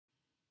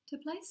To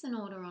place an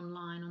order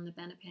online on the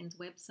Banner Pens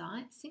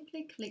website,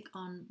 simply click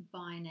on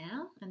Buy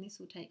Now, and this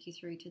will take you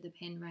through to the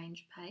pen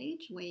range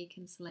page where you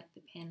can select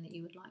the pen that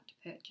you would like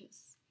to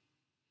purchase.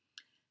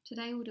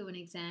 Today we'll do an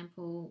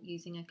example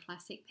using a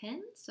classic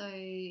pen, so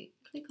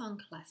click on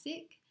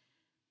Classic,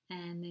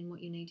 and then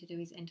what you need to do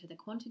is enter the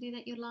quantity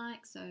that you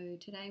like. So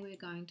today we're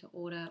going to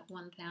order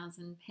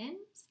 1,000 pens,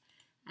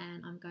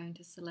 and I'm going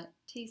to select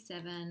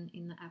T7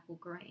 in the apple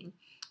green.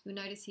 You'll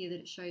notice here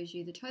that it shows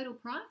you the total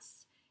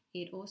price.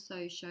 It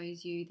also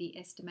shows you the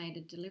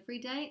estimated delivery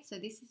date. So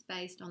this is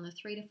based on the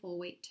 3 to 4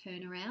 week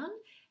turnaround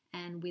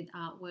and with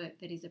artwork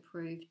that is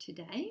approved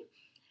today.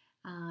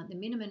 The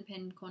minimum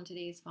pen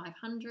quantity is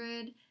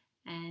 500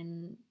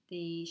 and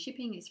the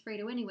shipping is free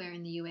to anywhere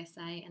in the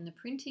USA, and the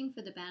printing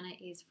for the banner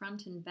is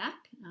front and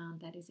back.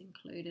 That is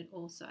included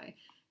also.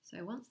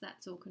 So once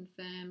that's all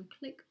confirmed,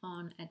 click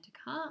on Add to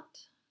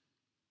Cart.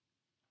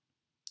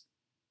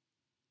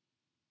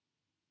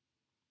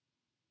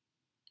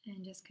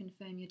 And just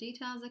confirm your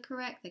details are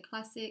correct, the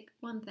classic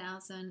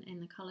 1000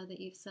 and the colour that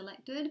you've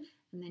selected,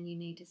 and then you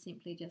need to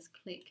simply just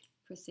click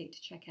Proceed to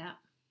Checkout.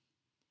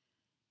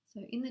 So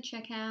in the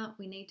checkout,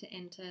 we need to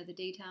enter the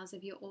details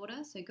of your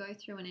order, so go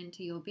through and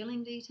enter your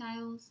billing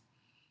details.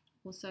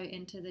 Also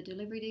enter the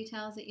delivery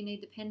details that you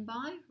need the pen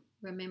by,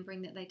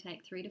 remembering that they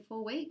take 3 to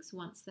 4 weeks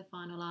once the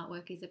final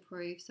artwork is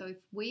approved. So if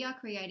we are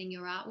creating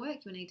your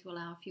artwork, you'll need to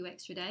allow a few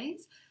extra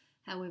days.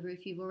 However,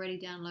 if you've already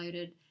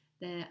downloaded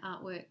the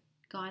artwork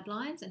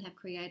guidelines and have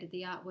created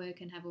the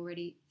artwork and have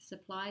already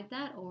supplied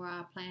that, or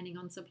are planning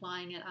on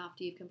supplying it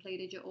after you've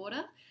completed your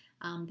order,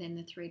 then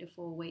the 3 to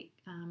 4 week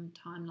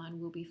timeline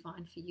will be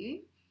fine for you.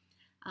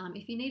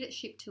 If you need it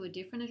shipped to a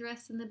different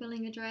address than the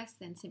billing address,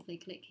 then simply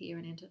click here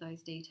and enter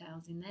those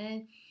details in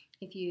there.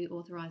 If you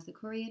authorise the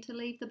courier to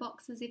leave the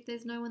boxes if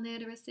there's no one there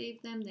to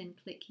receive them, then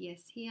click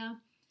yes here.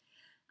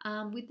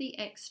 With the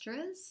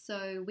extras,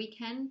 so we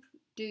can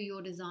do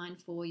your design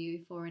for you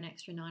for an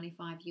extra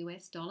 $95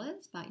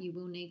 US, but you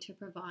will need to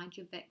provide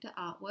your vector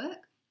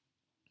artwork,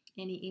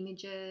 any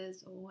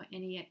images or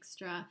any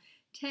extra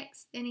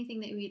text, anything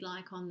that you'd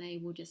like on there.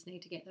 We'll just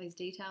need to get those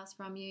details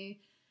from you.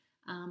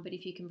 But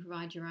if you can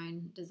provide your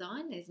own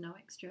design, there's no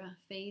extra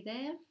fee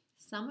there.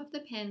 Some of the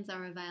pens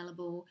are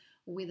available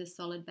with a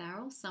solid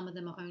barrel. Some of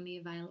them are only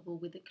available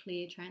with a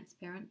clear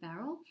transparent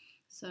barrel.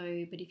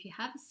 So, but if you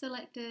have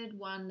selected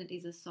one that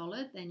is a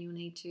solid, then you'll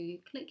need to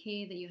click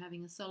here that you're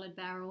having a solid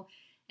barrel.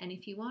 And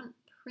if you want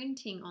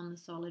printing on the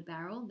solid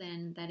barrel,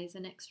 then that is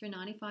an extra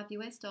 $95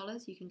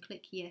 US. You can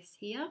click yes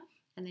here,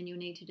 and then you'll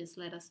need to just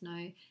let us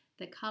know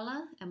the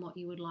color and what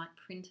you would like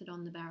printed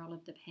on the barrel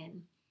of the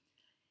pen.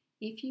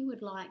 If you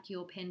would like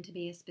your pen to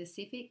be a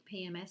specific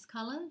PMS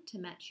color to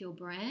match your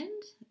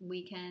brand,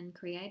 we can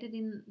create it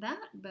in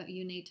that, but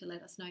you need to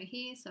let us know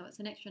here. So it's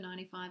an extra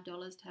 $95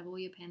 to have all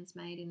your pens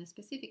made in a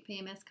specific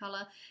PMS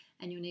color,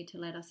 and you'll need to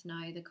let us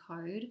know the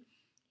code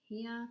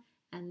here,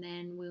 and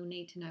then we'll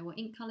need to know what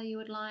ink color you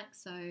would like,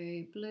 so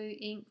blue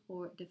ink,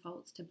 or it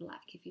defaults to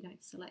black if you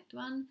don't select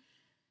one.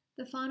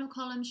 The final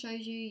column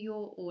shows you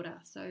your order,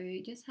 so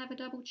just have a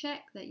double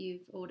check that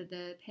you've ordered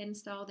the pen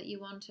style that you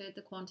wanted,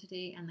 the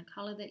quantity and the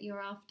colour that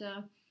you're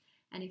after,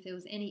 and if there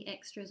was any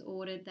extras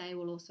ordered, they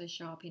will also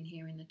show up in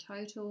here in the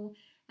total.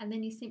 And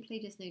then you simply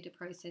just need to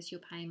process your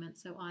payment,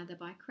 so either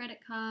by credit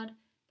card,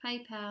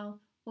 PayPal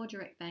or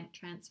direct bank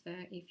transfer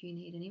if you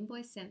need an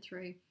invoice sent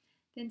through.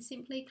 Then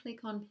simply click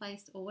on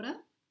Place Order.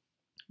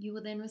 You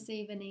will then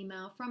receive an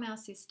email from our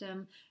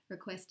system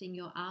requesting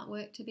your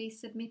artwork to be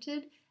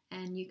submitted,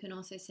 and you can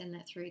also send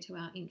that through to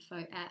our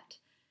info@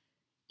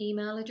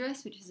 email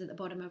address, which is at the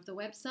bottom of the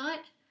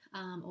website,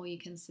 or you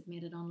can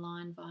submit it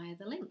online via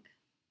the link.